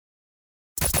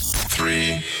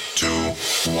3, 2,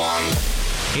 1.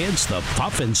 It's the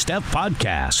Puff and Steph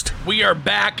podcast. We are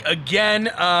back again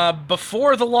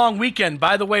before the long weekend.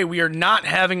 By the way, we are not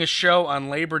having a show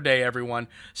on Labor Day, everyone.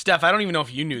 Steph, I don't even know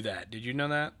if you knew that. Did you know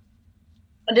that?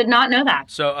 I did not know that.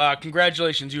 So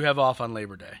congratulations, you have off on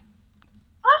Labor Day.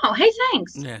 Oh, hey,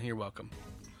 thanks. Yeah, you're welcome.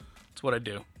 That's what I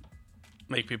do.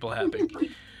 Make people happy.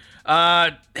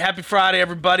 Happy Friday,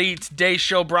 everybody. Today's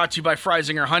show brought to you by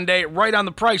Freisinger Hyundai. Right on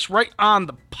the price, right on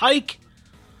the pike.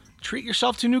 Treat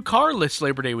yourself to a new car this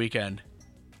Labor Day weekend.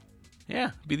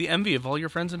 Yeah, be the envy of all your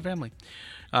friends and family.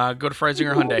 Go to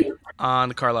Freisinger Hyundai on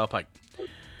the Carlisle Pike.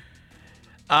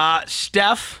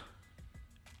 Steph,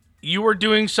 you are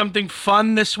doing something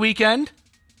fun this weekend.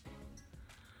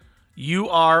 You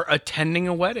are attending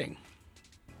a wedding.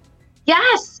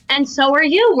 Yes, and so are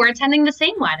you. We're attending the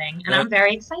same wedding, and I'm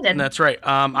very excited. That's right.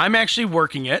 I'm actually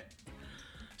working it.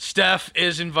 Steph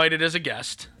is invited as a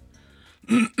guest,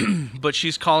 but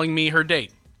she's calling me her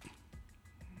date.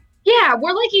 Yeah,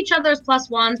 we're like each other's plus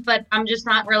ones, but I'm just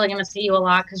not really going to see you a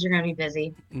lot because you're going to be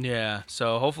busy. Yeah,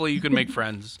 so hopefully you can make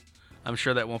friends. I'm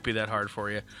sure that won't be that hard for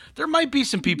you. There might be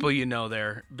some people you know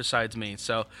there besides me,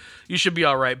 so you should be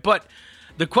all right. But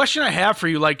the question I have for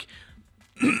you, like,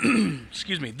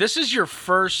 excuse me, this is your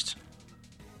first,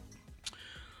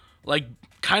 like,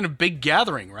 kind of big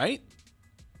gathering, right?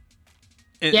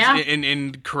 Yeah.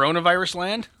 In coronavirus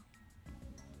land?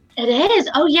 It is.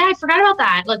 Oh, yeah, I forgot about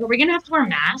that. Like, are we going to have to wear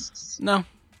masks? No.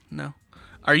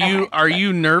 Are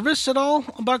you nervous at all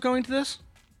about going to this?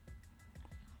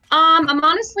 I'm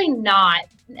honestly not.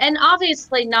 And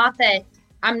obviously not that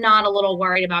I'm not a little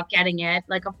worried about getting it.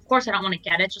 Like, of course I don't want to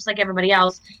get it, just like everybody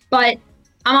else. But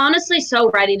I'm honestly so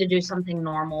ready to do something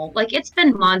normal. Like, it's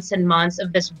been months and months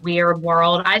of this weird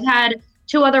world. I've had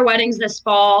 2 other weddings this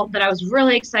fall that I was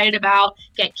really excited about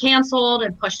get canceled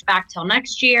and pushed back till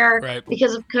next year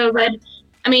because of COVID.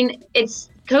 I mean,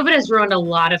 COVID has ruined a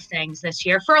lot of things this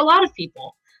year for a lot of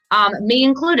people, me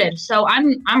included. So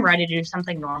I'm ready to do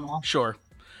something normal. Sure.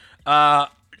 Do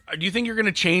you think you're going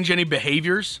to change any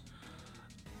behaviors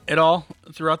at all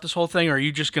throughout this whole thing? Or are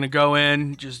you just going to go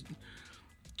in just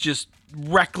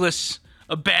reckless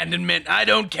abandonment? I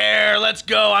don't care. Let's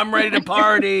go. I'm ready to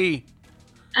party.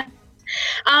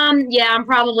 Yeah, I'm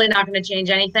probably not going to change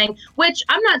anything, which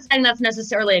I'm not saying that's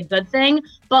necessarily a good thing,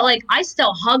 but like I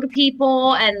still hug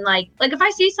people and like if I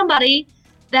see somebody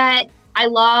that I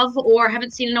love or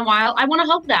haven't seen in a while, I want to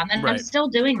hug them, and I'm still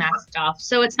doing that stuff.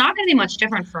 So it's not going to be much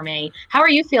different for me. How are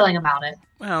you feeling about it?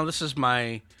 Well, this is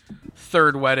my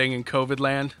 3rd wedding in COVID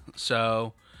land.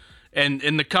 So, and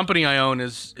the company I own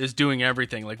is doing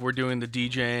everything. Like, we're doing the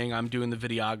DJing, I'm doing the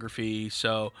videography.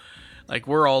 So, like,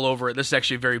 we're all over it. This is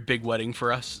actually a very big wedding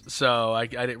for us. So I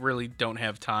really don't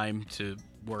have time to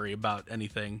worry about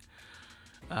anything.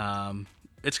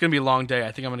 It's going to be a long day.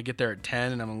 I think I'm going to get there at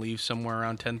 10 and I'm going to leave somewhere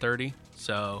around 10:30.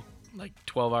 So, like,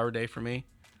 12-hour day for me.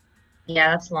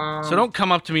 Yeah, that's long. So don't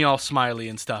come up to me all smiley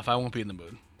and stuff. I won't be in the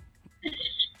mood.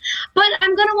 But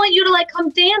I'm going to want you to, like, come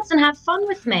dance and have fun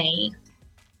with me.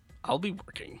 I'll be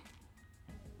working.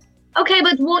 Okay,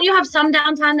 but won't you have some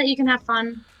downtime that you can have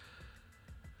fun?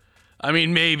 I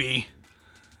mean, maybe.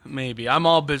 I'm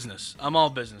all business.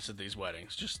 At these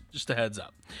weddings. Just a heads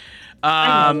up.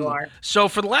 I know you are. So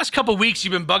for the last couple of weeks,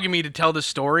 you've been bugging me to tell this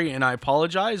story, and I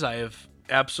apologize. I have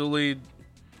absolutely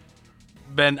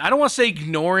been, I don't want to say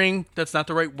ignoring. That's not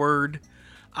the right word.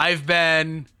 I've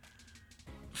been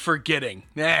forgetting.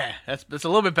 That's a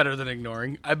little bit better than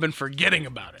ignoring. I've been forgetting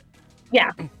about it.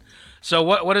 Yeah. So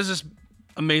what is this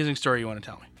amazing story you want to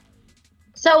tell me?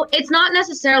 So it's not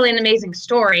necessarily an amazing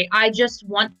story. I just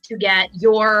want to get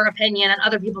your opinion and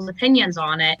other people's opinions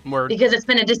on it. Because it's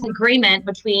been a disagreement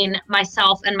between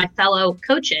myself and my fellow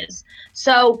coaches.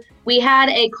 So we had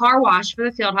a car wash for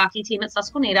the field hockey team at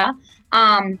Susquehanna.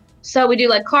 So we do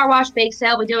like car wash, bake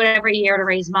sale. We do it every year to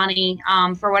raise money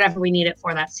for whatever we need it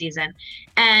for that season.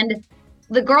 And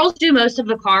the girls do most of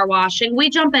the car washing. We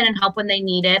jump in and help when they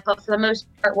need it. But for the most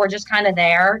part, we're just kind of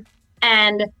there.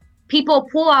 And people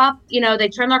pull up, they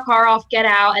turn their car off, get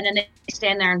out, and then they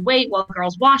stand there and wait while the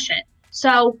girls wash it.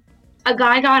 So a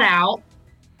guy got out,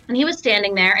 and he was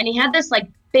standing there, and he had this, like,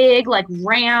 big, like,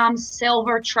 Ram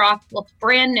silver truck, looked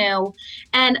brand new,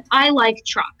 and I like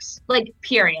trucks, like,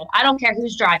 period. I don't care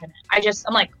who's driving it.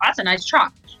 I'm like, that's a nice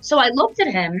truck. So I looked at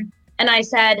him, and I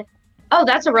said, oh,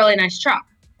 that's a really nice truck.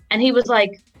 And he was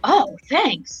like, oh,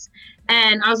 thanks.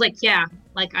 And I was like, yeah,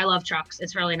 like, I love trucks.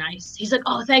 It's really nice. He's like,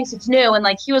 oh, thanks. It's new. And,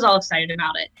 like, he was all excited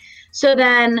about it. So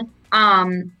then a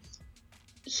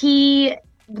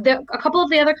couple of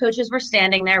the other coaches were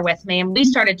standing there with me, and we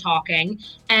started talking.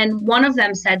 And one of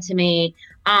them said to me,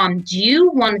 do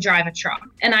you want to drive a truck?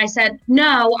 And I said,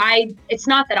 no, it's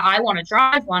not that I want to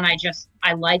drive one.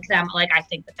 I like them. Like, I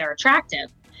think that they're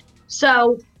attractive.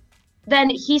 So then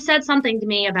he said something to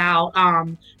me about,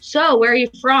 so where are you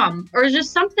from? Or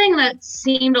just something that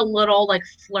seemed a little like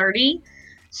flirty.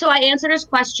 So I answered his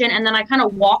question and then I kind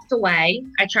of walked away.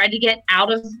 I tried to get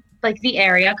out of like the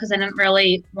area because I didn't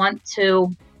really want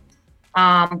to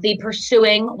be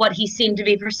pursuing what he seemed to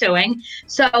be pursuing.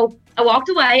 So I walked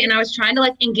away and I was trying to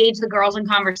like engage the girls in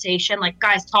conversation, like,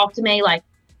 guys, talk to me, like,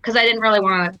 because I didn't really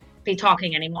want to be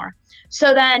talking anymore.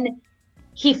 So then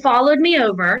he followed me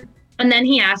over and then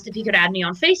he asked if he could add me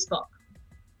on Facebook.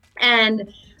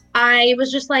 And I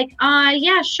was just like,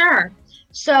 yeah, sure.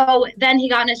 So then he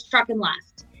got in his truck and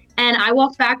left. And I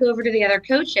walked back over to the other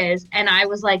coaches and I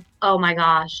was like, oh my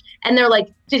gosh. And they're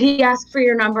like, did he ask for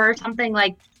your number or something?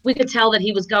 Like, we could tell that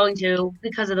he was going to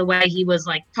because of the way he was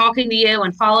like talking to you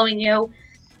and following you.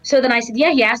 So then I said, yeah,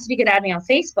 he asked if he could add me on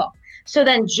Facebook. So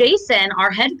then Jason,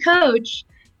 our head coach,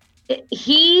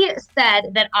 he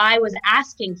said that I was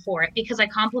asking for it because I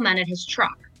complimented his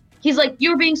truck. He's like,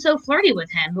 you're being so flirty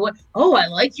with him. Oh, I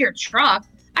like your truck.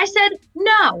 I said,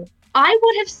 no, I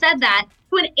would have said that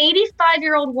to an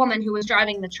 85-year-old woman who was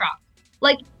driving the truck.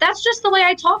 Like, that's just the way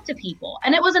I talk to people.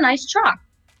 And it was a nice truck.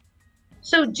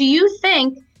 So do you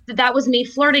think that was me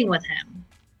flirting with him?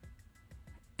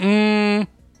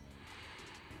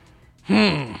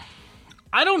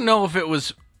 I don't know if it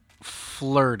was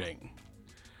flirting.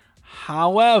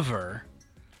 However,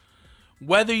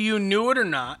 whether you knew it or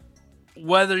not,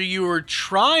 whether you were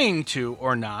trying to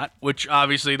or not, which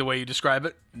obviously the way you describe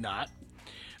it, not,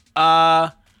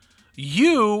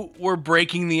 you were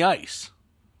breaking the ice.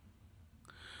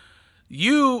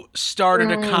 You started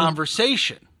a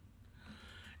conversation.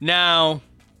 Now,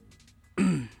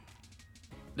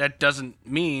 that doesn't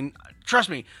mean, trust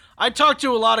me, I talk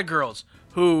to a lot of girls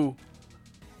who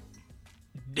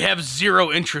have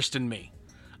zero interest in me.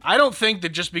 I don't think that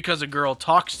just because a girl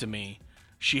talks to me,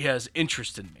 she has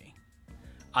interest in me.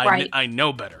 I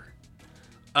know better.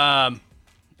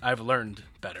 I've learned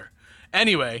better.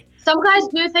 Anyway. Some guys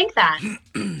do think that.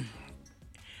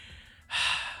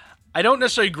 I don't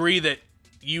necessarily agree that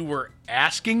you were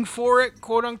asking for it,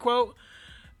 quote unquote,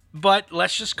 but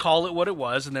let's just call it what it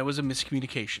was, and there was a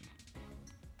miscommunication.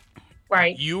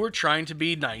 Right. You were trying to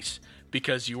be nice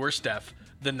because you were Steph,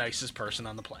 the nicest person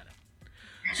on the planet.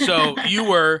 So you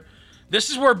were, this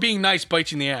is where being nice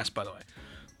bites you in the ass, by the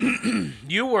way.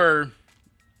 You were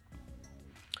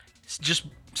just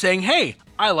saying, hey,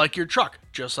 I like your truck,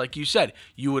 just like you said.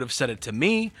 You would have said it to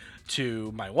me,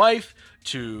 to my wife,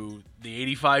 to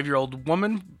the 85-year-old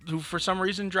woman who for some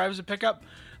reason drives a pickup.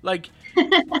 Like,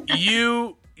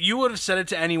 you would have said it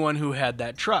to anyone who had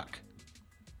that truck.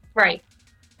 Right.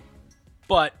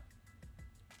 But,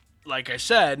 like I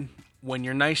said, when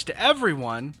you're nice to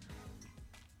everyone,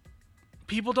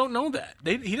 people don't know that.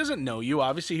 He doesn't know you.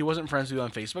 Obviously, he wasn't friends with you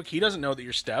on Facebook. He doesn't know that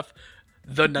you're Steph,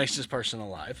 the nicest person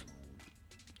alive.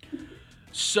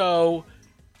 So,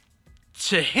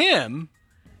 to him,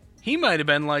 he might have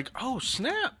been like, oh,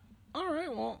 snap. All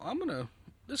right, well,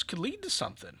 this could lead to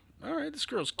something. All right, this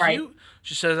girl's cute. Right.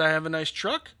 She says I have a nice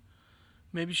truck.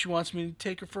 Maybe she wants me to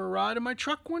take her for a ride in my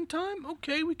truck one time.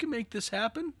 Okay, we can make this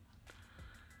happen.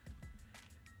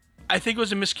 I think it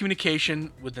was a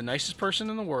miscommunication with the nicest person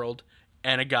in the world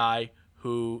and a guy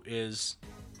who is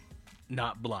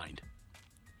not blind.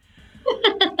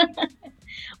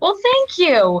 Well, thank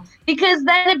you. Because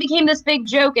then it became this big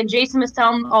joke, and Jason was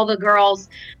telling all the girls,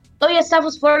 oh, yeah, Steph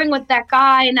was flirting with that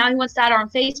guy, and now he wants to add her on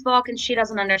Facebook, and she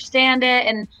doesn't understand it.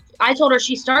 And I told her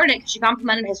she started it because she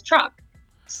complimented his truck.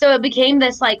 So it became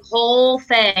this, like, whole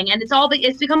thing. And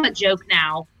it's become a joke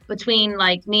now between,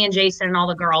 like, me and Jason and all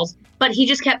the girls. But he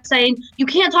just kept saying, you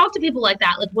can't talk to people like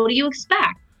that. Like, what do you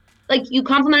expect? Like, you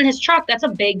complimented his truck. That's a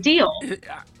big deal.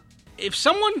 If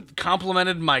someone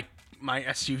complimented my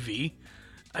SUV,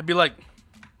 I'd be like,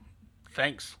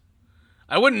 thanks.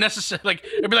 I wouldn't necessarily, like,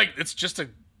 I'd be like, it's just a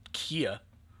Kia.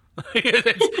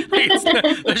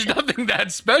 There's nothing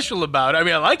that special about it. I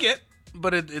mean, I like it,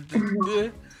 but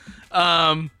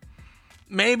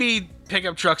maybe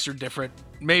pickup trucks are different.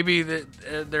 Maybe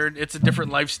it's a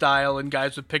different lifestyle, and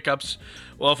guys with pickups,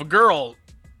 well, if a girl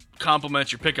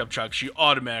compliments your pickup truck, she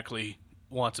automatically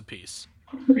wants a piece.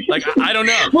 Like, I don't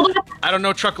know. Well, I don't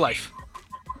know truck life.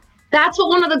 That's what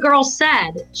one of the girls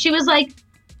said. She was like,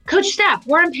 Coach Steph,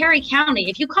 we're in Perry County.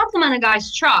 If you compliment a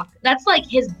guy's truck, that's like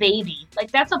his baby. Like,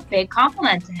 that's a big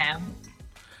compliment to him.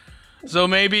 So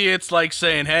maybe it's like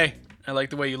saying, hey, I like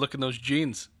the way you look in those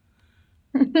jeans.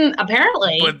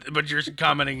 Apparently. But you're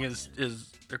commenting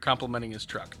they're complimenting his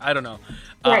truck. I don't know.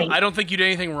 Right. I don't think you did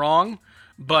anything wrong,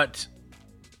 But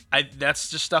that's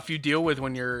just stuff you deal with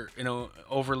when you're,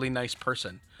 overly nice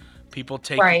person. People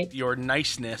take your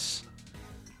niceness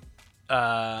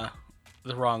the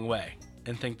wrong way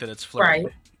and think that it's flirting.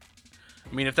 Right.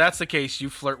 I mean, if that's the case, you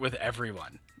flirt with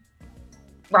everyone.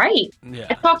 Right. Yeah.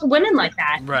 I talk to women like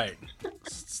that. Right.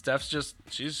 Steph's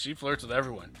she flirts with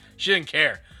everyone. She didn't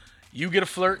care. You get a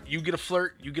flirt, you get a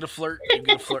flirt, you get a flirt, you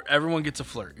get a flirt. Everyone gets a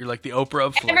flirt. You're like the Oprah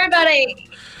of flirt. Everybody.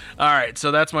 All right,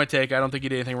 so that's my take. I don't think you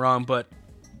did anything wrong, but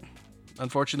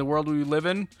unfortunately, the world we live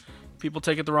in, people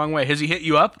take it the wrong way. Has he hit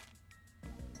you up?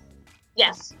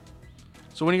 Yes.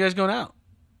 So when are you guys going out?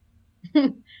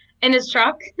 In his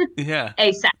truck? Yeah.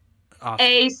 ASAP. Awesome.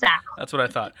 ASAP. That's what I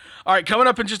thought. All right, coming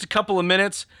up in just a couple of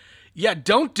minutes. Yeah,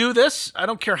 don't do this. I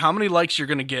don't care how many likes you're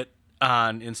going to get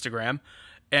on Instagram.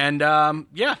 And,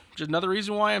 just another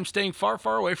reason why I'm staying far,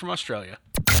 far away from Australia.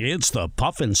 It's the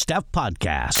Puff and Steph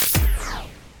Podcast.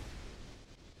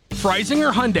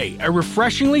 Freisinger Hyundai, a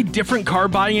refreshingly different car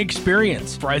buying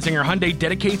experience. Freisinger Hyundai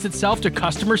dedicates itself to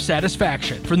customer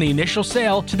satisfaction. From the initial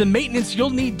sale to the maintenance you'll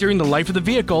need during the life of the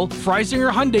vehicle, Freisinger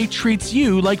Hyundai treats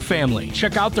you like family.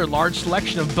 Check out their large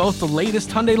selection of both the latest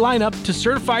Hyundai lineup to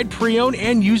certified pre-owned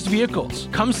and used vehicles.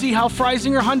 Come see how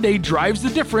Freisinger Hyundai drives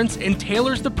the difference and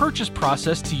tailors the purchase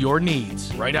process to your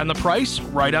needs. Right on the price,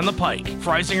 right on the pike.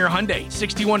 Freisinger Hyundai,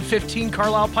 6115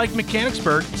 Carlisle Pike,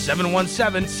 Mechanicsburg,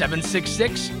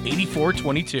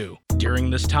 717-766-8422. During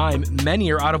this time, many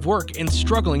are out of work and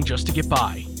struggling just to get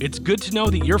by. It's good to know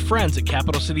that your friends at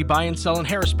Capital City Buy and Sell in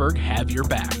Harrisburg have your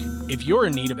back. If you're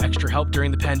in need of extra help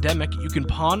during the pandemic, you can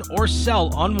pawn or sell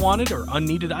unwanted or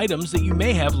unneeded items that you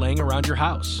may have laying around your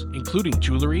house, including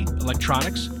jewelry,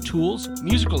 electronics, tools,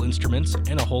 musical instruments,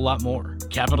 and a whole lot more.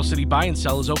 Capital City Buy and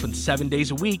Sell is open 7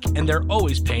 days a week, and they're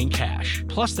always paying cash.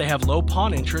 Plus, they have low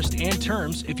pawn interest and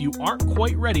terms if you aren't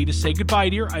quite ready to say goodbye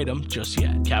to your item just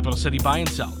yet. Capital City Buy and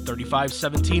Sell,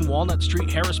 3517 Walnut Street,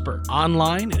 Harrisburg.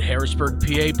 Online at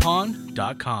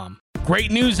harrisburgpapawn.com.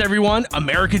 Great news, everyone!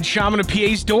 American Shaman of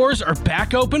PA's doors are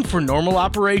back open for normal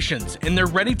operations, and they're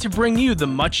ready to bring you the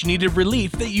much-needed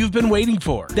relief that you've been waiting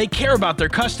for. They care about their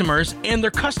customers, and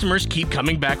their customers keep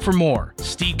coming back for more.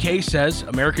 Steve K says,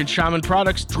 American Shaman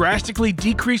products drastically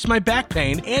decrease my back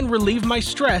pain and relieve my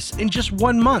stress in just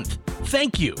 1 month.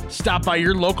 Thank you. Stop by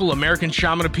your local American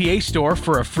Shaman of PA store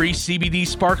for a free CBD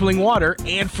sparkling water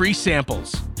and free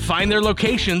samples. Find their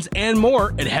locations and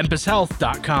more at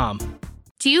hempushealth.com.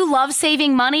 Do you love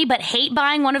saving money but hate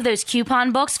buying one of those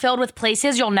coupon books filled with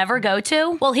places you'll never go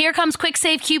to? Well, here comes Quick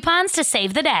Save Coupons to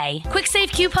save the day. Quick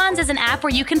Save Coupons is an app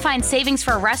where you can find savings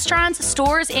for restaurants,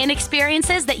 stores, and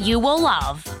experiences that you will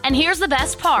love. And here's the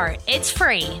best part. It's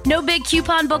free. No big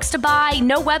coupon books to buy,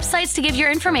 no websites to give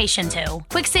your information to.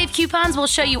 Quick Save Coupons will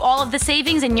show you all of the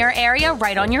savings in your area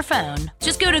right on your phone.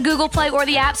 Just go to Google Play or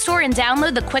the App Store and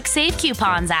download the Quick Save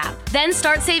Coupons app. Then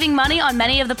start saving money on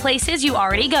many of the places you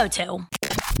already go to.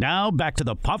 Now back to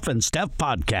the Puff and Steph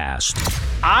Podcast.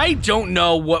 I don't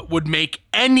know what would make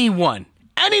anyone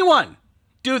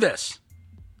do this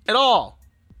at all,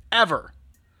 ever.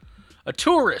 A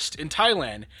tourist in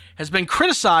Thailand has been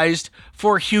criticized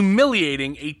for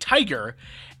humiliating a tiger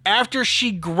after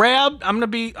she grabbed, I'm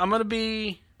going to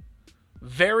be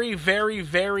very, very,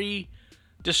 very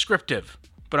descriptive,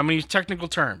 but I'm going to use technical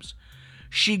terms.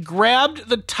 She grabbed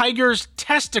the tiger's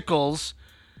testicles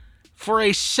for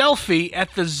a selfie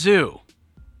at the zoo.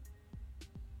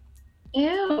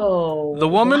 Ew. The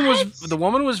woman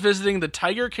was visiting the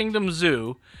Tiger Kingdom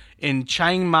Zoo in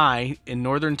Chiang Mai in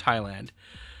northern Thailand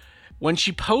when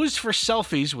she posed for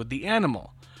selfies with the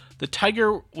animal. The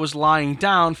tiger was lying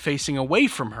down facing away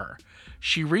from her.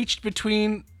 She reached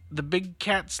between the big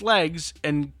cat's legs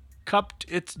and cupped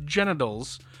its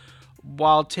genitals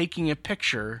while taking a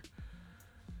picture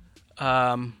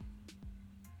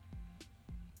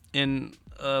in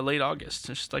late August,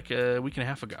 just like a week and a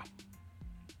half ago.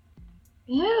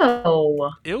 Ew.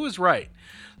 It was right.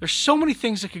 There's so many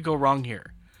things that could go wrong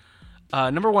here.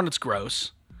 Number one, it's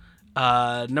gross.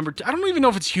 Number two, I don't even know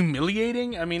if it's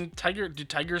humiliating. I mean, do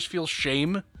tigers feel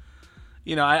shame?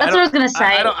 You know, that's what I was gonna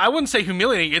say. I wouldn't say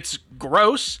humiliating. It's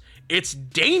gross. It's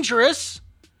dangerous.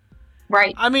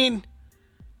 Right. I mean,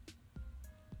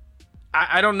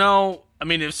 I don't know. I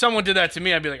mean, if someone did that to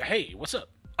me, I'd be like, hey, what's up?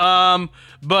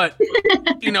 But,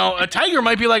 you know, a tiger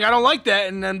might be like, I don't like that,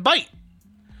 and then bite.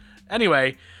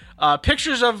 Anyway,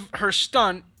 pictures of her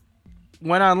stunt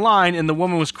went online, and the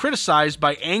woman was criticized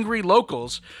by angry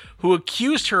locals who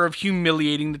accused her of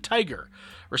humiliating the tiger.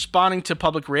 Responding to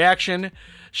public reaction,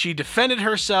 she defended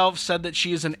herself, said that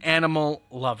she is an animal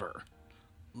lover.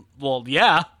 Well,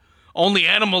 yeah, only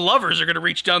animal lovers are going to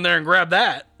reach down there and grab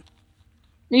that.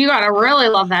 You gotta really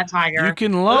love that tiger. You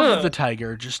can love the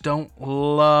tiger, just don't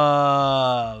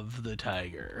love the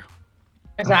tiger.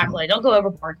 Exactly. Don't go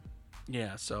overboard.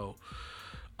 Yeah, so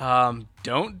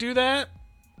don't do that.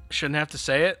 Shouldn't have to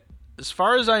say it. As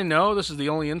far as I know, this is the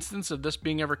only instance of this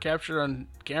being ever captured on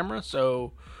camera,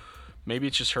 so maybe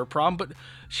it's just her problem, but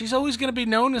she's always going to be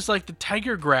known as like the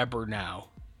tiger grabber now.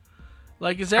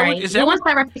 Like, is that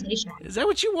that reputation? Is that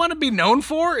what you want to be known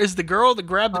for? Is the girl that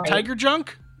grabbed the tiger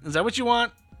junk? Is that what you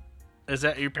want? Is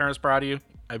that your parents proud of you?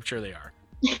 I'm sure they are.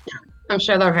 I'm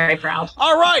sure they're very proud.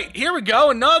 All right, here we go.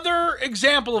 Another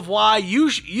example of why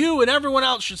you and everyone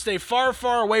else should stay far,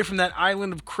 far away from that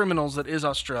island of criminals that is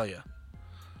Australia.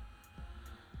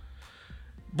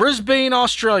 Brisbane,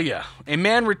 Australia. A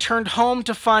man returned home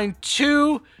to find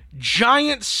 2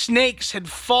 giant snakes had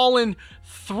fallen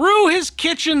through his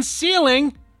kitchen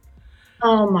ceiling.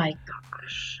 Oh my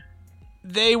gosh.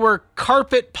 They were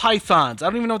carpet pythons. I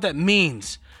don't even know what that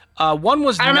means. One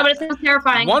was I don't know, but it sounds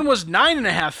terrifying. One was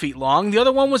 9.5 feet long. The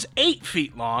other one was 8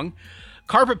 feet long.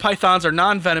 Carpet pythons are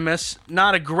non-venomous,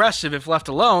 not aggressive if left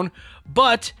alone,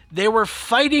 but they were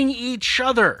fighting each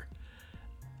other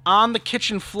on the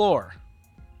kitchen floor.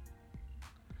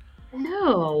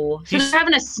 No. So they're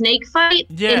having a snake fight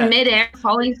in midair,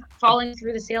 falling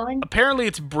through the ceiling? Apparently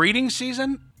it's breeding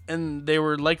season, and they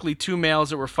were likely 2 males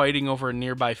that were fighting over a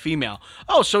nearby female.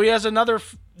 Oh, so he has another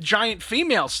giant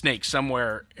female snake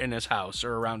somewhere in his house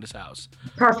or around his house.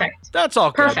 Perfect. That's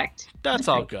all good. Perfect. That's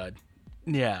all good.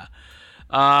 Yeah.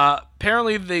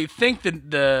 Apparently they think that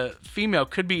the female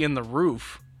could be in the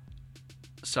roof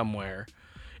somewhere.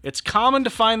 It's common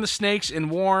to find the snakes in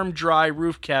warm, dry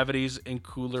roof cavities in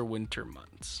cooler winter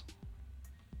months.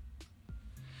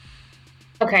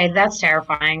 Okay, that's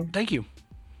terrifying. Thank you.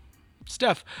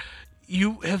 Steph,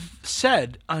 you have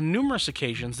said on numerous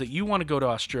occasions that you want to go to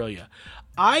Australia.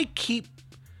 I keep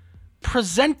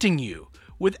presenting you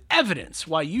with evidence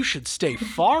why you should stay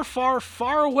far, far,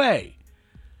 far away.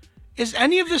 Is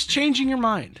any of this changing your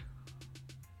mind?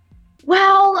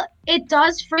 Well, it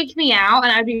does freak me out,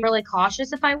 and I'd be really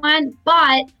cautious if I went.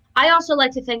 But I also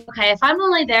like to think, okay, if I'm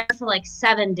only there for like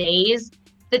 7 days,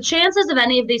 the chances of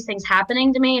any of these things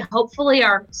happening to me hopefully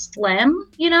are slim.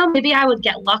 You know, maybe I would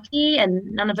get lucky and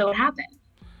none of it would happen.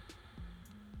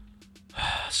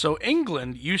 So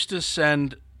England used to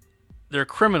send their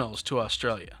criminals to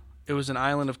Australia. It was an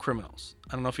island of criminals.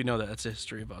 I don't know if you know that. That's the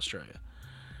history of Australia.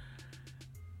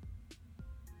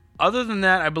 Other than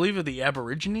that, I believe that the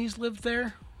Aborigines lived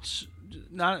there.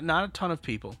 Not a ton of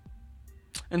people.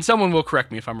 And someone will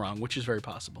correct me if I'm wrong, which is very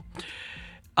possible.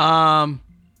 I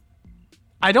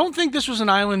don't think this was an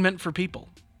island meant for people.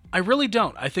 I really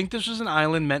don't. I think this was an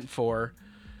island meant for,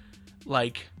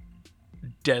 like,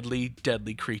 deadly,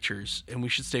 deadly creatures, and we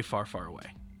should stay far, far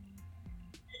away.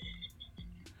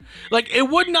 Like, it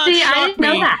would not shock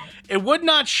me. It would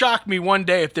not shock me one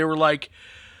day if they were like,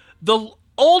 the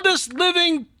oldest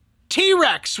living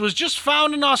T-Rex was just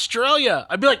found in Australia.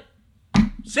 I'd be like,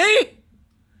 see?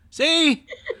 They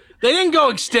didn't go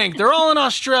extinct. They're all in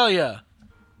Australia.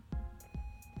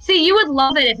 See, you would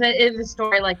love it if a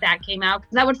story like that came out,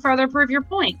 because that would further prove your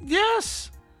point.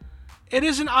 Yes. It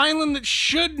is an island that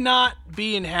should not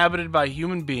be inhabited by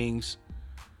human beings.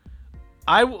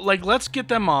 Let's get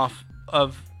them off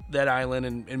of that island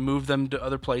and move them to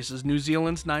other places. New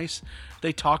Zealand's nice.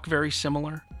 They talk very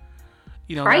similar.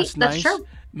 You know, right? That's nice. True.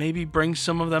 Maybe bring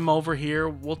some of them over here.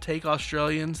 We'll take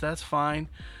Australians. That's fine.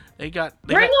 Bring them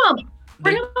over.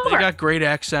 They got great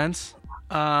accents.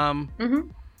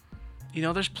 You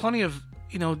know, there's plenty of,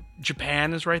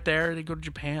 Japan is right there. They go to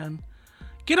Japan.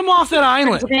 Get them off that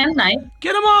island. Japan's nice.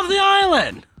 Get them off the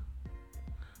island.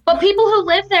 But people who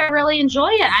live there really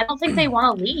enjoy it. I don't think they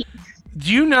want to leave.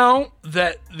 Do you know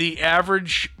that the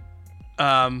average,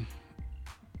 lifespan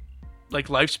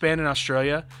in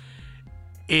Australia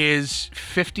is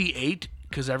 58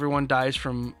 because everyone dies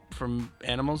from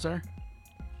animals there?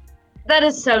 That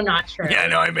is so not true. Yeah,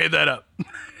 no, I made that up.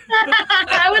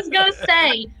 I was going to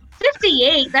say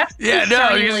 58. That's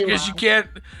because you can't.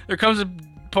 There comes a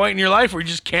point in your life where you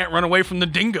just can't run away from the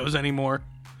dingoes anymore.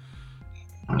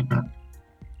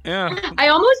 Yeah. I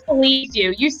almost believed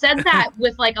you. You said that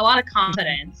with a lot of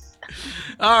confidence.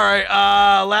 All right.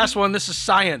 Last one. This is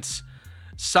science.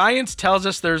 Science tells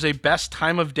us there's a best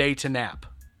time of day to nap.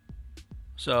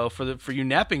 So for you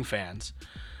napping fans,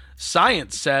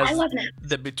 science says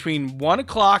that between 1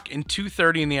 o'clock and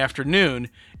 2:30 in the afternoon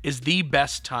is the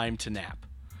best time to nap.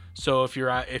 So if you're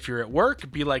at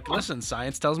work, be like, listen,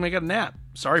 science tells me I got to nap.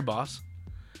 Sorry, boss.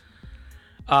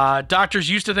 Doctors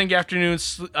used to think afternoon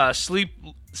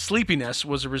sleepiness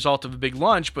was a result of a big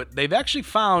lunch, but they've actually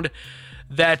found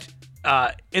that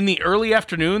in the early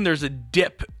afternoon, there's a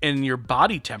dip in your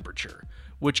body temperature,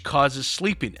 which causes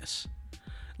sleepiness.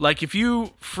 Like if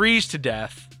you freeze to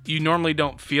death, you normally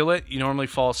don't feel it. You normally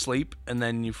fall asleep and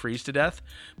then you freeze to death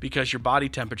because your body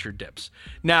temperature dips.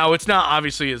 Now, it's not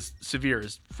obviously as severe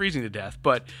as freezing to death,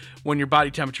 but when your body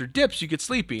temperature dips, you get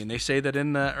sleepy. And they say that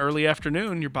in the early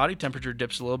afternoon, your body temperature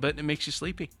dips a little bit and it makes you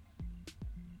sleepy.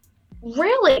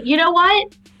 Really? You know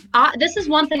what? This is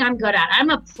one thing I'm good at. I'm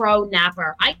a pro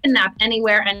napper. I can nap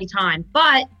anywhere, anytime.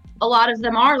 But a lot of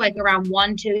them are like around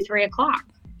 1, 2, 3 o'clock.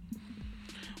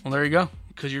 Well, there you go.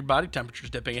 Because your body temperature is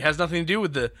dipping. It has nothing to do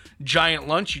with the giant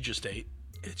lunch you just ate.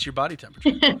 It's your body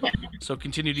temperature. So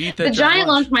continue to eat that. The giant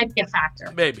lunch might be a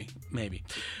factor. Maybe.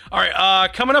 All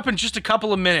right. Coming up in just a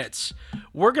couple of minutes,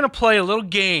 we're going to play a little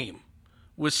game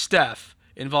with Steph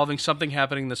involving something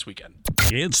happening this weekend.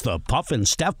 It's the Puff and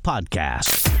Steph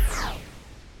Podcast.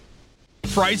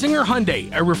 Freisinger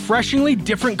Hyundai, a refreshingly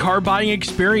different car buying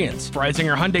experience.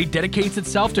 Freisinger Hyundai dedicates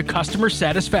itself to customer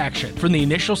satisfaction. From the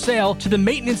initial sale to the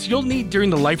maintenance you'll need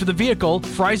during the life of the vehicle,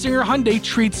 Freisinger Hyundai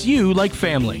treats you like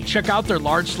family. Check out their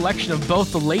large selection of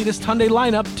both the latest Hyundai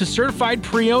lineup to certified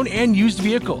pre-owned and used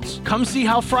vehicles. Come see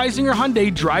how Freisinger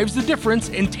Hyundai drives the difference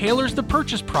and tailors the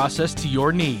purchase process to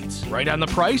your needs. Right on the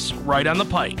price, right on the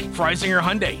pike. Freisinger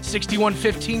Hyundai,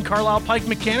 6115 Carlisle Pike,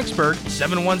 Mechanicsburg,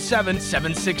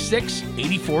 717-766-8422.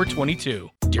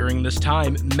 During this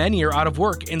time, many are out of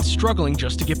work and struggling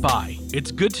just to get by.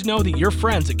 It's good to know that your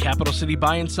friends at Capital City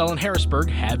Buy and Sell in Harrisburg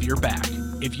have your back.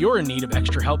 If you're in need of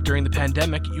extra help during the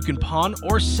pandemic, you can pawn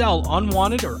or sell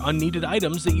unwanted or unneeded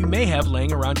items that you may have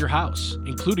laying around your house,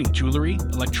 including jewelry,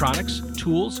 electronics,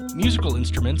 tools, musical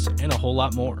instruments, and a whole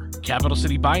lot more. Capital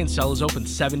City Buy and Sell is open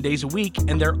 7 days a week,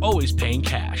 and they're always paying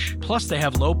cash. Plus, they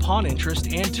have low pawn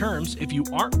interest and terms if you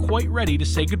aren't quite ready to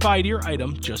say goodbye to your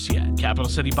item just yet. Capital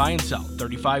City Buy and Sell,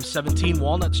 3517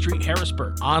 Walnut Street,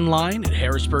 Harrisburg. Online at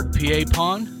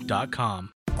harrisburgpapawn.com.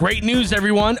 Great news,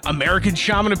 everyone! American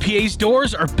Shaman of PA's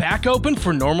doors are back open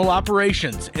for normal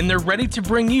operations, and they're ready to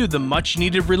bring you the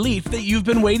much-needed relief that you've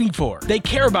been waiting for. They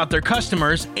care about their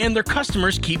customers, and their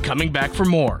customers keep coming back for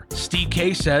more. Steve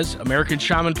K says, American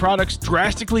Shaman products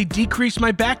drastically decrease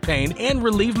my back pain and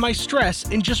relieve my stress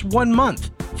in just 1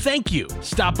 month. Thank you.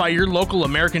 Stop by your local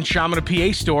American Shaman of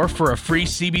PA store for a free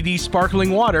CBD sparkling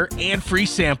water and free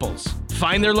samples.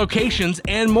 Find their locations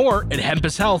and more at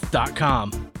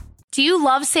hempushealth.com. Do you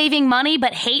love saving money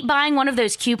but hate buying one of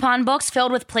those coupon books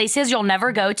filled with places you'll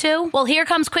never go to? Well, here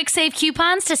comes Quick Save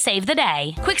Coupons to save the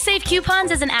day. Quick Save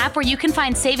Coupons is an app where you can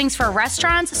find savings for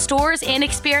restaurants, stores, and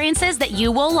experiences that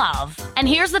you will love. And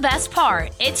here's the best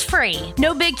part. It's free.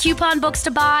 No big coupon books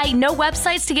to buy, no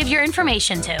websites to give your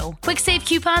information to. Quick Save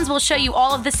Coupons will show you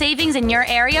all of the savings in your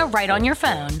area right on your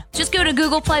phone. Just go to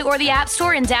Google Play or the App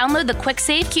Store and download the Quick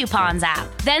Save Coupons app.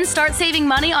 Then start saving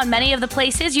money on many of the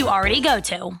places you already go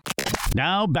to.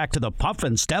 Now back to the Puff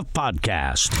and Steph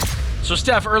Podcast. So,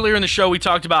 Steph, earlier in the show, we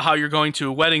talked about how you're going to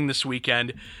a wedding this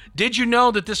weekend. Did you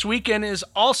know that this weekend is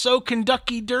also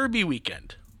Kentucky Derby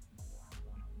weekend?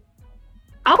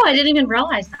 Oh, I didn't even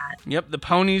realize that. Yep, the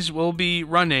ponies will be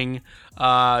running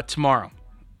tomorrow.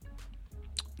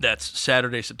 That's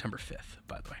Saturday, September 5th,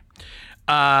 by the way.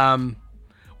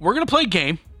 We're going to play a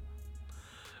game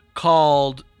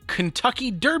called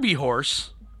Kentucky Derby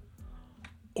Horse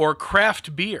or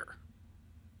Craft Beer.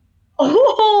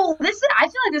 Oh, I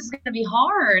feel like this is going to be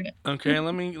hard. Okay,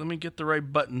 let me get the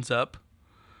right buttons up.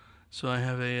 So I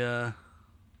have a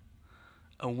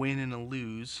win and a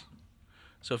lose.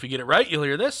 So if you get it right, you'll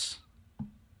hear this.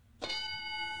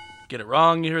 Get it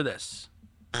wrong, you hear this.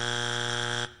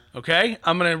 Okay,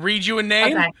 I'm going to read you a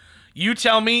name. Okay. You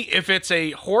tell me if it's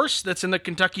a horse that's in the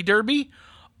Kentucky Derby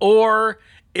or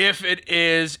if it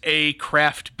is a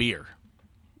craft beer.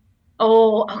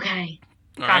 Oh, okay.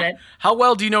 Got it. How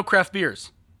well do you know craft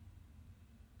beers?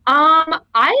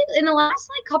 In the last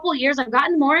couple of years, I've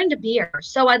gotten more into beer,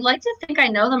 so I'd like to think I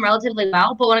know them relatively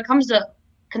well. But when it comes to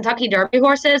Kentucky Derby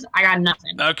horses, I got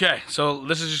nothing. Okay, so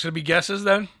this is just gonna be guesses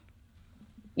then.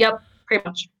 Yep, pretty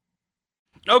much.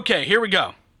 Okay, here we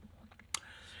go.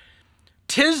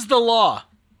 'Tis the law.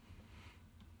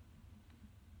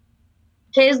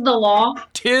 'Tis the law.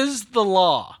 'Tis the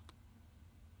law.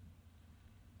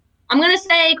 I'm gonna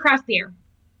say craft beer.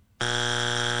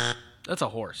 That's a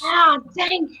horse. Ah,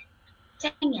 dang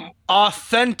it.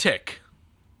 Authentic.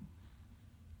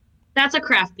 That's a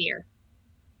craft beer.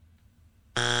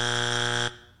 Wow.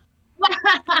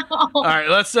 All right,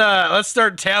 let's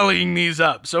start tallying these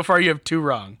up. So far, you have 2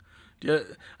 wrong. I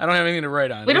don't have anything to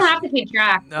write on. We don't have to keep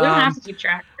track.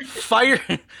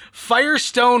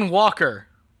 Firestone Walker.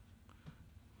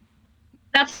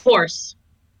 That's horse.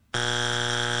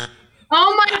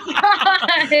 Oh my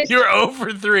god! You're 0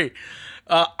 for 3.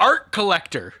 Art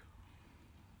collector.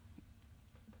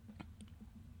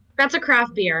 That's a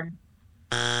craft beer.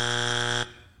 Oh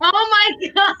my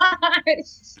gosh!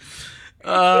 These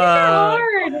are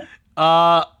hard.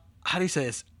 How do you say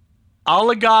this?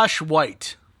 Allagash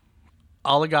White.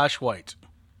 Allagash White.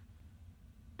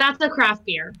 That's a craft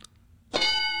beer.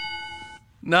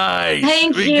 Nice.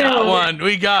 Thank we you. got one.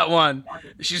 We got one.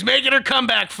 She's making her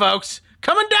comeback, folks.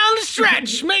 Coming down the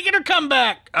stretch, making her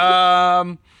comeback.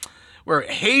 We're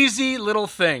hazy little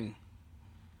thing.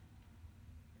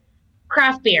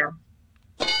 Craft beer.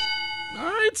 All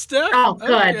right, Steph. Oh,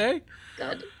 good. Okay.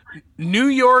 Good. New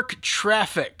York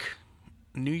traffic.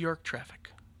 New York traffic.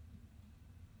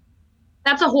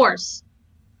 That's a horse.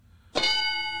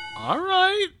 All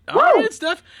right. All right,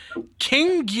 Steph.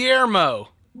 King Guillermo.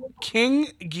 King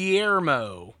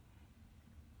Guillermo.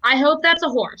 I hope that's a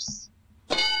horse.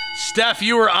 Steph,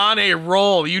 you were on a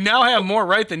roll. You now have more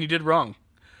right than you did wrong.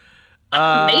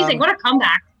 Amazing. What a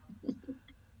comeback.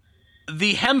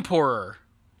 The Hemperor.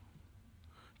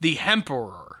 The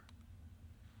Hemperor.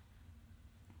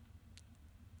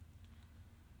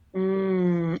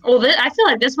 I feel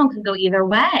like this one could go either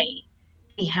way.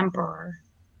 The Emperor.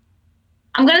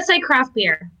 I'm going to say craft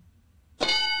beer.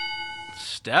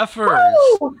 Steffers.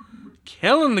 Woo!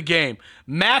 Killing the game.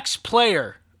 Max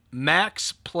Player.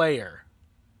 Max Player.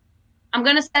 I'm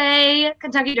going to say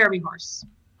Kentucky Derby horse.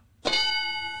 This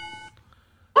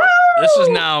is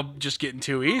now just getting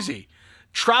too easy.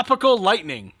 Tropical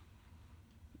Lightning.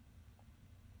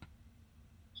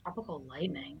 Tropical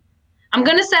lightning. I'm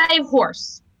going to say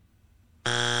horse.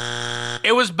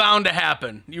 It was bound to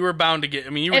happen. You were bound to get.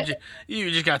 I mean,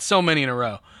 you just got so many in a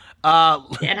row.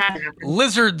 It had to happen.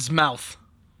 Lizard's mouth.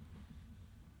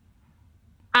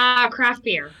 Craft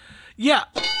beer. Yeah,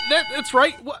 that's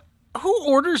right. What? Who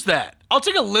orders that? I'll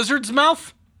take a lizard's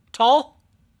mouth. Tall.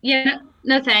 Yeah.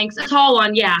 No thanks. A tall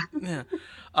one. Yeah. Yeah.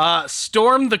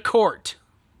 Storm the court.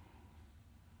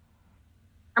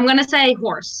 I'm going to say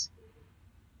horse.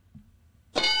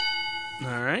 All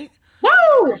right.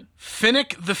 Woo!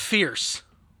 Finnick the Fierce.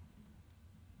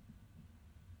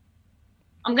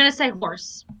 I'm going to say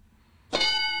horse.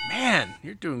 Man,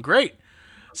 you're doing great.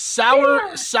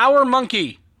 Sour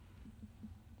Monkey.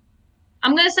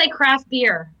 I'm going to say craft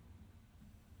beer.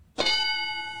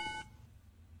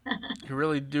 You're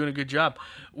really doing a good job.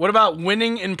 What about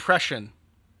winning impression?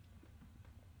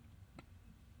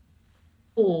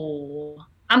 Oh,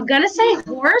 I'm going to say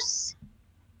horse.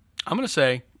 I'm going to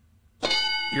say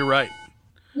you're right.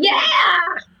 Yeah!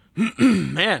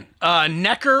 Man,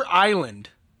 Necker Island.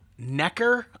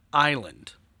 Necker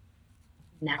Island.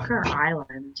 Necker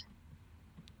Island.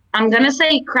 I'm going to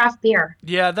say craft beer.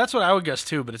 Yeah, that's what I would guess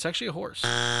too, but it's actually a horse.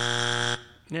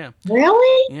 Yeah.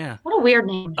 Really? Yeah. What a weird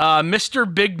name.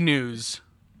 Mr. Big News.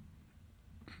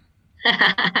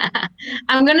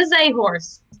 I'm going to say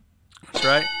horse. That's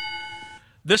right.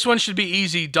 This one should be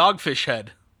easy. Dogfish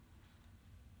Head.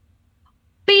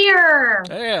 Beer.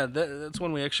 Yeah, that's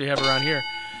one we actually have around here.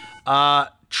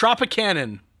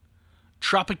 Tropicannon.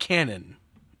 Tropicannon.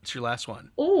 It's your last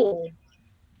one. Ooh.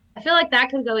 I feel like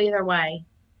that could go either way.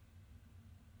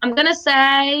 I'm going to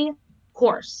say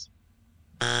horse.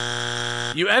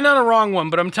 You end on a wrong one,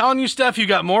 but I'm telling you, Steph, you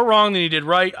got more wrong than you did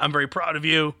right. I'm very proud of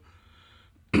you.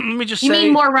 Let me just say. You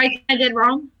mean more right than I did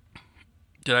wrong?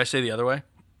 Did I say the other way?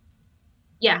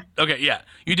 Yeah. Okay, yeah.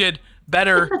 You did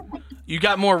better. You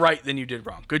got more right than you did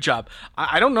wrong. Good job.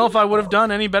 I don't know if I would have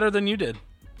done any better than you did.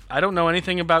 I don't know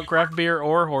anything about craft beer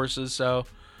or horses, so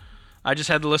I just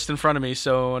had the list in front of me,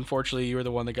 so unfortunately you were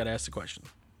the one that got asked the question.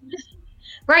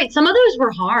 Right. Some of those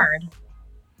were hard.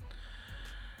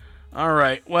 All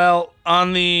right. Well,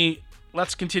 on the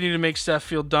let's continue to make Steph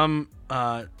feel dumb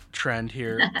trend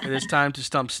here, it is time to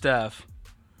stump Steph.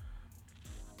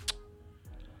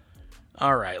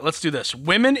 All right, let's do this.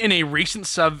 Women in a recent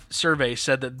survey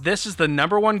said that this is the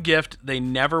number one gift they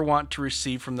never want to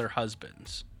receive from their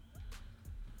husbands.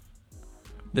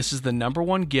 This is the number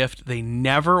one gift they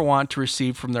never want to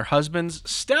receive from their husbands.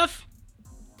 Steph,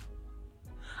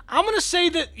 I'm going to say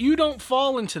that you don't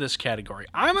fall into this category.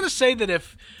 I'm going to say that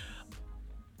if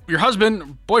your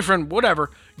husband, boyfriend, whatever,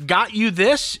 got you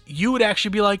this, you would actually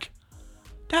be like,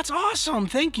 that's awesome,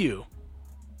 thank you.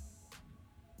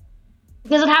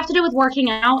 Does it have to do with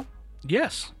working out?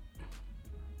 Yes.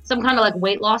 Some kind of like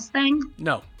weight loss thing?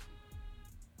 No.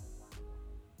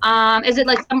 Is it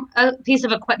like a piece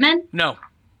of equipment? No.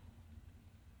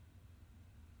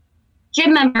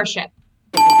 Gym membership.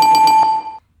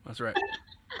 That's right.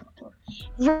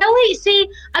 Really? See,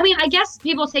 I mean, I guess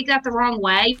people take that the wrong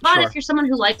way, but Sure. if you're someone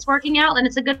who likes working out, then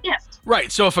it's a good gift.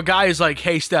 Right. So if a guy is like,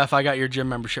 "Hey, Steph, I got your gym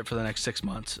membership for the next 6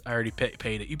 months. I already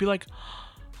paid it," you'd be like,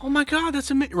 "Oh my God,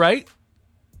 that's amazing!" Right?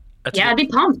 I'd be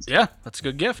pumped. Yeah, that's a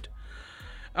good gift.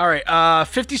 All right.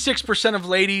 56% of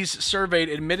ladies surveyed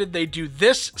admitted they do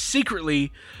this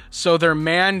secretly so their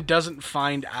man doesn't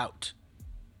find out.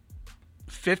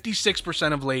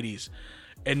 56% of ladies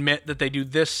admit that they do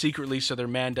this secretly so their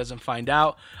man doesn't find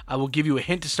out. I will give you a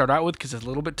hint to start out with because it's a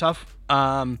little bit tough.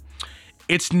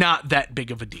 It's not that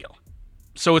big of a deal.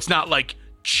 So it's not like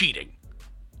cheating.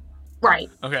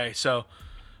 Right. Okay, so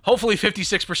hopefully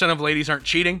 56% of ladies aren't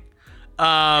cheating.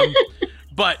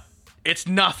 But it's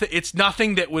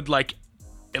nothing that would, like,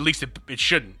 at least it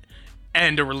shouldn't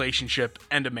end a relationship,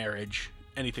 end a marriage,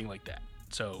 anything like that.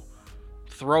 So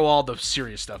throw all the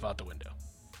serious stuff out the window.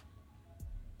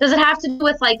 Does it have to do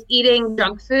with, like, eating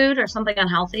junk food or something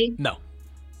unhealthy? No.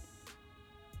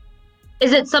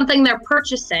 Is it something they're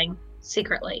purchasing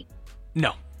secretly?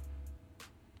 No.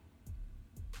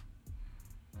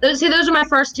 Those are my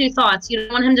first two thoughts. You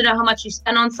don't want him to know how much you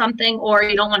spend on something, or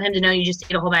you don't want him to know you just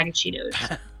ate a whole bag of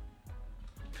Cheetos.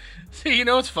 See, you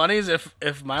know what's funny is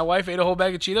if my wife ate a whole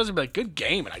bag of Cheetos, I'd be like, "Good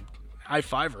game," and I'd high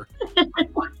five her.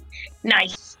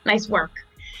 Nice work.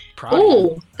 Proud of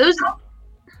Ooh, those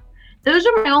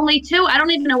are my only two. I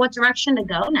don't even know what direction to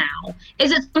go now.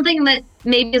 Is it something that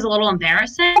maybe is a little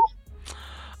embarrassing?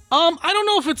 I don't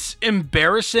know if it's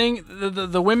embarrassing.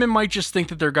 The women might just think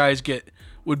that their guys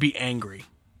would be angry.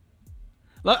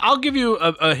 I'll give you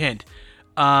a hint.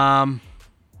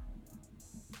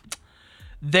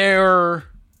 They're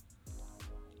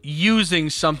using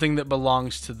something that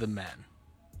belongs to the men.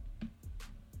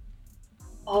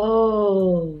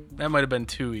 Oh. That might have been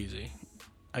too easy.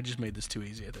 I just made this too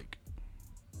easy, I think.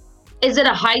 Is it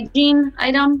a hygiene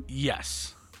item?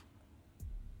 Yes.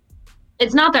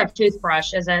 It's not their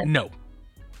toothbrush, is it? No.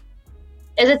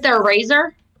 Is it their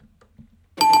razor?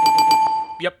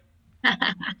 Yep.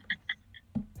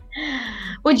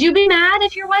 Would you be mad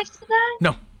if your wife did that?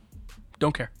 No.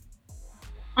 Don't care.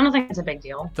 I don't think it's a big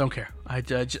deal. Don't care. I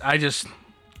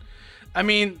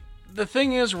mean, the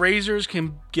thing is, razors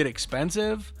can get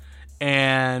expensive,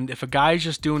 and if a guy's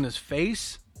just doing his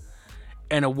face,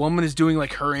 and a woman is doing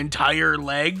like her entire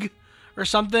leg or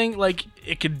something, like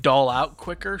it could dull out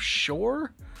quicker,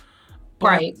 sure. But,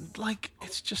 right. Like,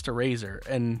 it's just a razor,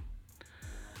 and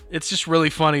it's just really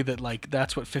funny that, like,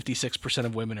 that's what 56%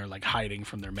 of women are, like, hiding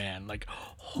from their man. Like,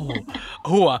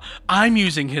 I'm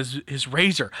using his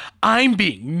razor. I'm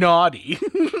being naughty.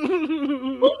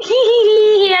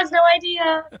 He has no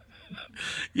idea.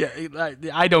 Yeah,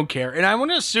 I don't care. And I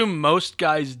want to assume most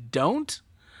guys don't.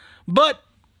 But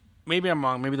maybe I'm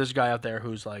wrong. Maybe there's a guy out there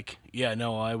who's like, yeah,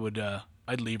 no,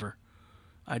 I'd leave her.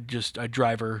 I'd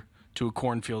drive her to a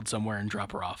cornfield somewhere and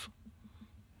drop her off.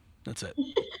 That's it.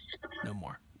 No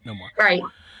more. Right.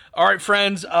 All right,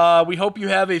 friends. We hope you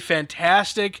have a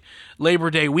fantastic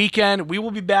Labor Day weekend. We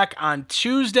will be back on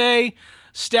Tuesday.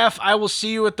 Steph, I will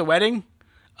see you at the wedding.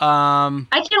 I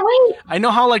can't wait. I know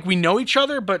how, like, we know each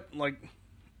other, but, like,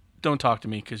 don't talk to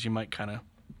me because you might kind of,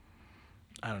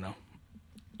 I don't know.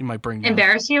 You might bring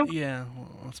embarrass you? Yeah, well,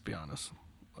 let's be honest.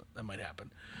 That might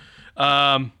happen.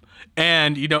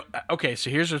 And, you know, okay,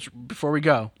 so here's before we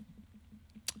go.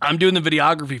 I'm doing the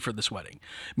videography for this wedding,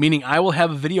 meaning I will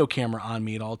have a video camera on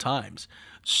me at all times.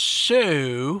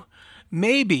 So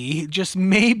maybe, just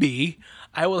maybe,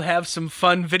 I will have some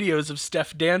fun videos of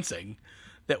Steph dancing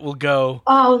that will go.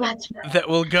 Oh, that's right. That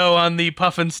will go on the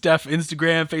Puff and Steph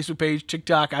Instagram, Facebook page,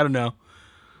 TikTok. I don't know.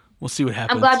 We'll see what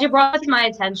happens. I'm glad you brought it to my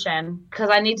attention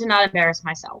because I need to not embarrass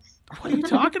myself. What are you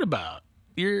talking about?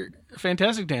 You're a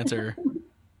fantastic dancer.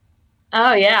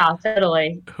 Oh yeah,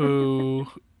 totally.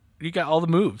 You got all the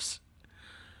moves.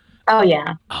 Oh,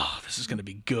 yeah. Oh, this is going to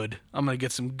be good. I'm going to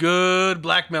get some good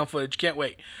blackmail footage. Can't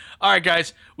wait. All right,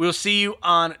 guys. We'll see you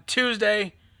on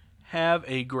Tuesday. Have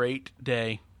a great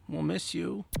day. We'll miss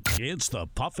you. It's the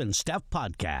Puff and Steph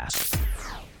Podcast.